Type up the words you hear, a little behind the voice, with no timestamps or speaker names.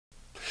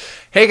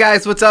Hey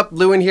guys, what's up?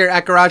 Lewin here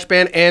at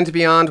Garageband and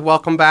Beyond.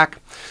 Welcome back.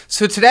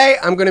 So today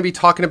I'm going to be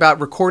talking about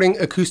recording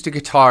acoustic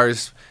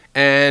guitars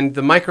and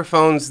the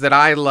microphones that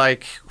I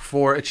like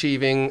for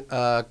achieving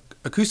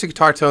acoustic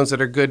guitar tones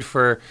that are good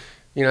for,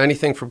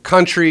 anything from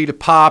country to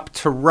pop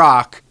to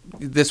rock.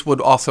 This would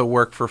also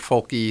work for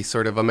folky,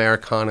 sort of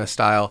Americana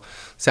style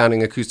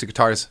sounding acoustic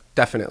guitars,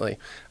 definitely.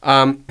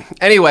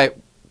 Anyway,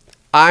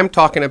 I'm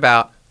talking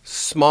about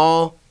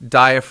small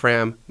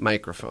diaphragm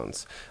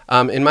microphones.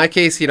 In my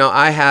case,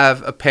 I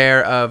have a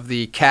pair of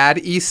the CAD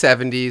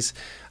E70s.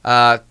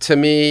 To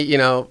me,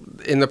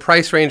 in the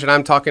price range, and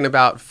I'm talking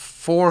about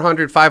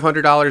 $400,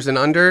 $500 and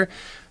under,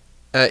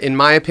 in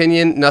my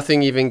opinion,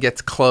 nothing even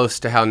gets close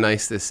to how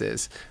nice this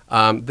is.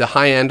 The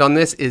high end on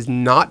this is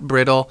not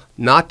brittle,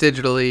 not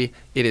digitally.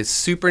 It is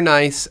super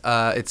nice.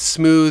 It's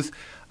smooth.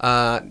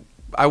 I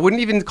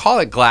wouldn't even call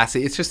it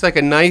glassy. It's just like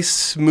a nice,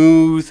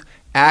 smooth,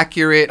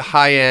 accurate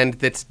high end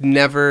that's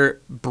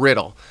never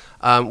brittle,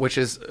 which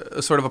is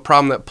sort of a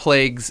problem that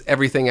plagues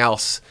everything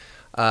else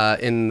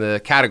in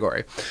the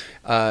category,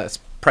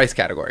 price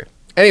category.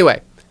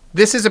 Anyway,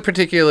 this is a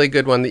particularly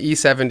good one, the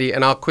E70,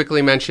 and I'll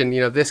quickly mention,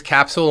 this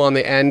capsule on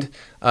the end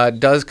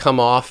does come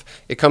off.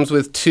 It comes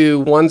with two,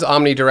 one's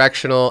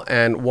omnidirectional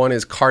and one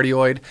is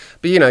cardioid,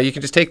 but you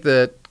can just take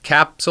the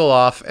capsule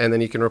off and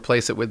then you can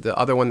replace it with the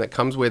other one that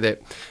comes with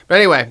it. But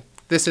anyway,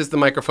 this is the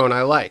microphone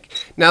I like.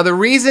 Now, the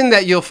reason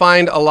that you'll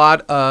find a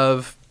lot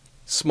of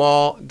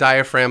small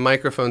diaphragm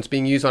microphones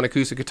being used on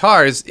acoustic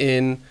guitars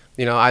in,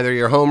 either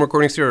your home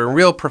recording studio or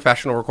real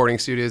professional recording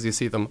studios, you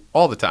see them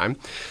all the time,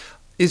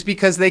 is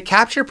because they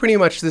capture pretty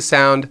much the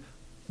sound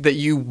that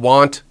you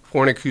want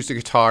for an acoustic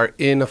guitar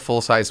in a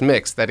full-size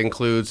mix. That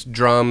includes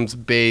drums,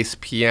 bass,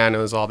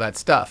 pianos, all that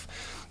stuff.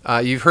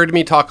 You've heard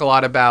me talk a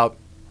lot about,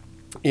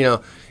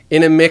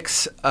 in a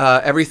mix,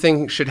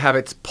 everything should have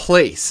its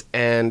place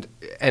and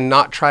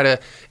not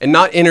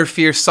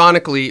interfere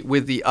sonically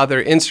with the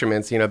other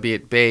instruments, be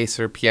it bass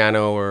or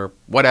piano or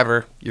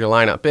whatever your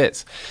lineup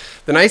is.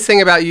 The nice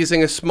thing about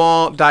using a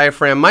small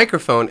diaphragm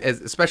microphone,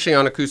 especially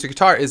on acoustic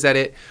guitar, is that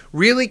it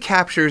really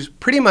captures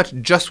pretty much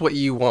just what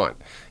you want.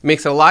 It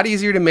makes it a lot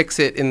easier to mix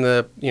it in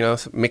the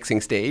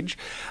mixing stage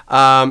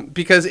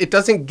because it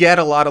doesn't get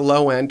a lot of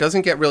low end,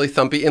 doesn't get really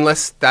thumpy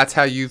unless that's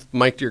how you've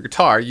mic'd your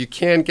guitar. You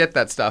can get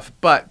that stuff,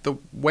 but the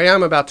way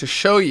I'm about to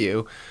show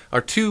you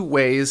are two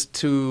ways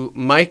to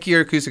mic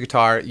your acoustic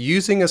guitar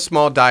using a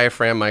small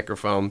diaphragm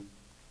microphone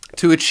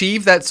to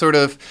achieve that sort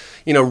of,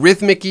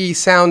 rhythmic-y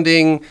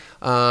sounding,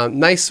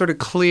 nice sort of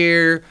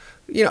clear,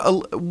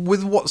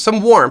 with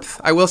some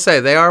warmth. I will say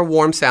they are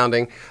warm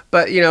sounding,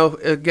 but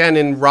again,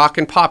 in rock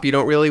and pop, you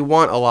don't really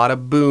want a lot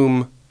of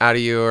boom out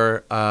of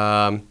your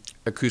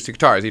acoustic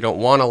guitars. You don't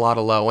want a lot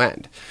of low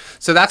end.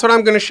 So that's what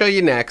I'm going to show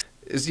you next.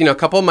 Is a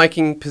couple of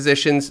miking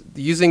positions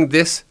using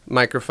this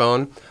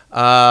microphone,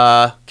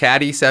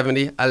 CAD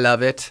E70. I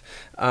love it.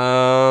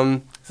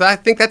 So I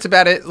think that's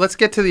about it. Let's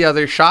get to the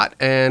other shot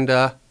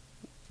and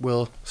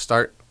we'll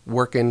start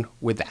working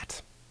with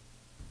that.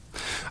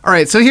 All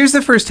right, so here's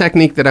the first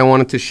technique that I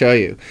wanted to show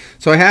you.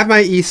 So I have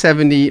my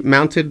E70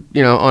 mounted,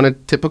 on a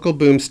typical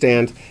boom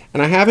stand,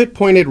 and I have it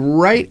pointed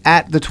right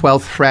at the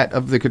 12th fret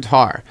of the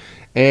guitar.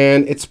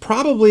 And it's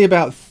probably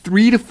about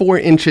 3 to 4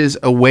 inches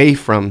away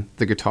from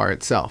the guitar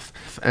itself.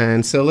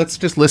 And so let's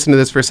just listen to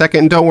this for a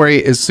second. And don't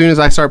worry, as soon as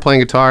I start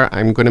playing guitar,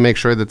 I'm going to make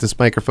sure that this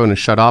microphone is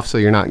shut off so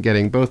you're not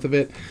getting both of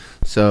it.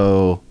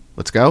 So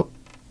let's go.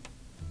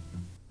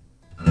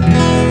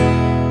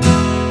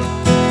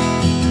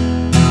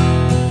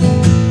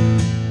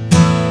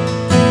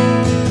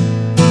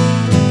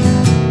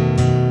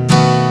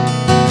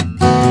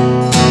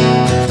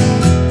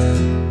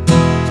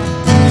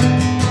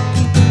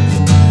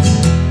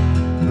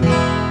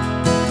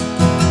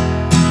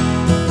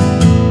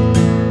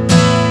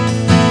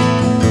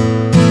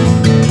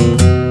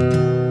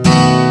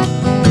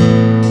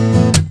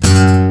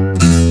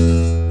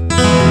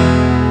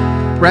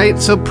 Right,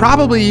 so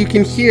probably you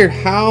can hear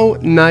how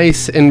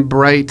nice and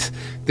bright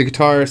the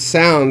guitar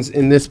sounds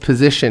in this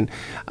position.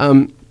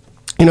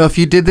 If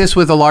you did this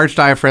with a large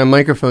diaphragm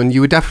microphone, you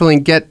would definitely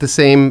get the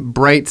same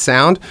bright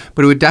sound,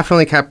 but it would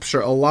definitely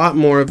capture a lot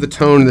more of the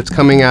tone that's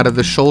coming out of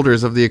the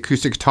shoulders of the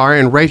acoustic guitar.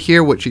 And right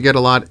here, what you get a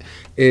lot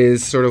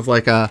is sort of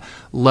like a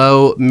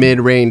low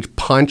mid-range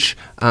punch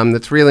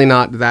that's really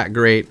not that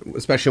great,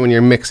 especially when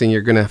you're mixing.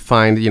 You're going to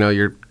find,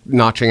 you're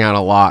notching out a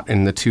lot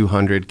in the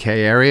 200K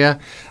area.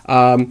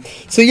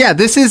 So yeah,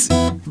 this is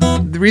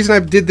the reason I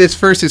did this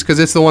first is because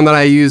it's the one that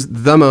I use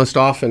the most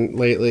often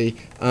lately.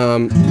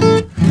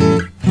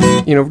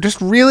 Just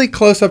really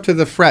close up to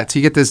the frets.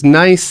 You get this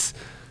nice,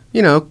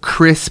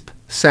 crisp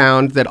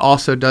sound that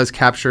also does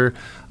capture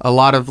a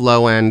lot of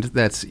low end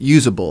that's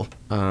usable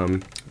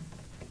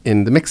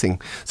in the mixing.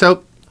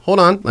 So hold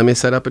on, let me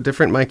set up a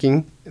different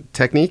miking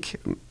technique,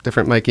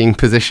 different miking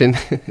position,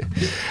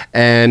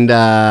 and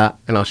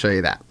I'll show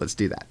you that. Let's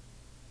do that.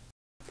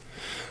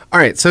 All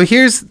right, so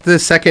here's the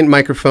second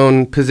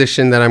microphone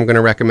position that I'm going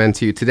to recommend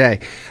to you today.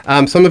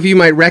 Some of you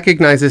might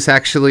recognize this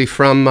actually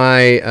from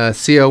my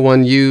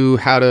CO1U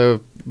how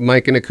to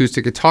mic and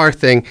acoustic guitar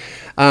thing.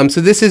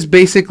 So this is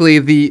basically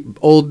the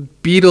old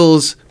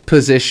Beatles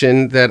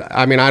position that,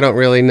 I mean, I don't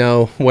really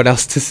know what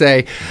else to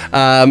say.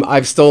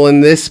 I've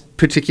stolen this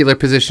particular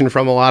position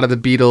from a lot of the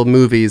Beatle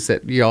movies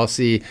that you all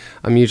see.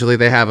 Usually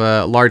they have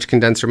a large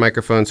condenser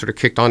microphone sort of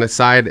kicked on its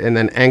side and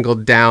then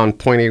angled down,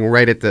 pointing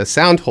right at the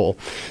sound hole.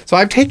 So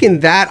I've taken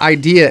that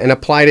idea and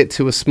applied it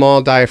to a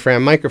small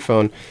diaphragm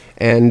microphone,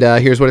 and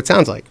here's what it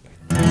sounds like.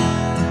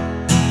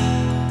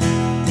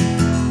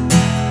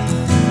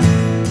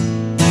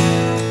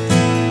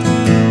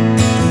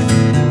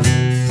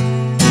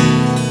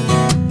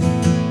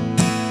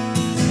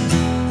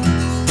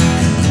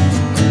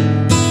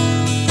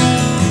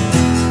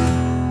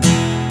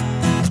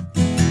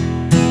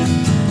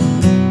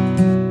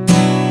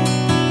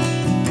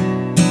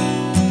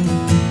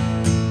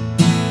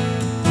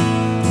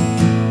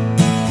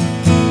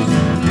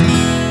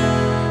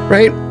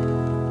 Right?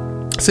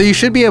 So you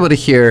should be able to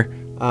hear,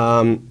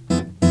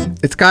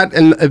 it's got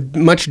a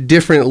much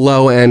different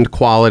low-end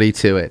quality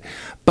to it.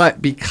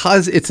 But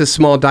because it's a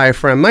small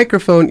diaphragm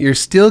microphone, you're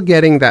still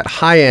getting that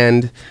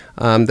high-end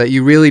that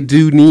you really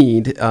do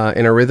need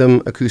in a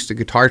rhythm acoustic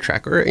guitar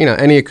track, or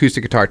any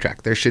acoustic guitar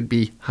track. There should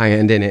be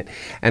high-end in it,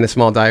 and a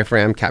small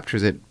diaphragm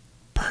captures it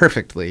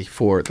perfectly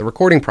for the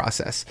recording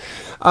process.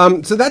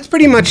 So that's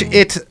pretty much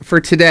it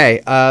for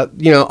today.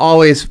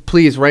 Always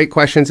please write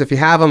questions if you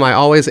have them. I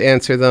always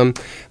answer them.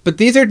 But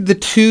these are the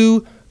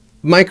two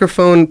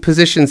microphone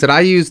positions that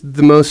I use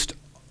the most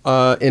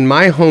in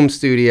my home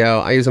studio.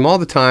 I use them all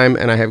the time,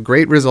 and I have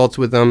great results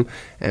with them.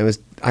 And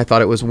I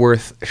thought it was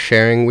worth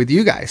sharing with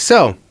you guys.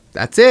 So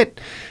that's it.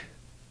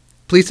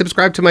 Please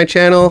subscribe to my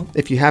channel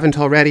if you haven't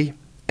already.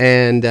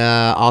 And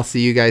I'll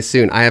see you guys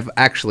soon. I have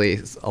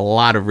actually a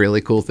lot of really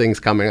cool things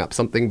coming up.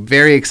 Something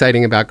very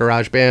exciting about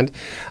GarageBand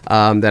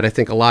that I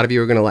think a lot of you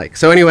are going to like.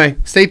 So anyway,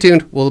 stay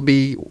tuned. We'll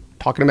be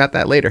talking about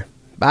that later.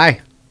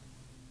 Bye.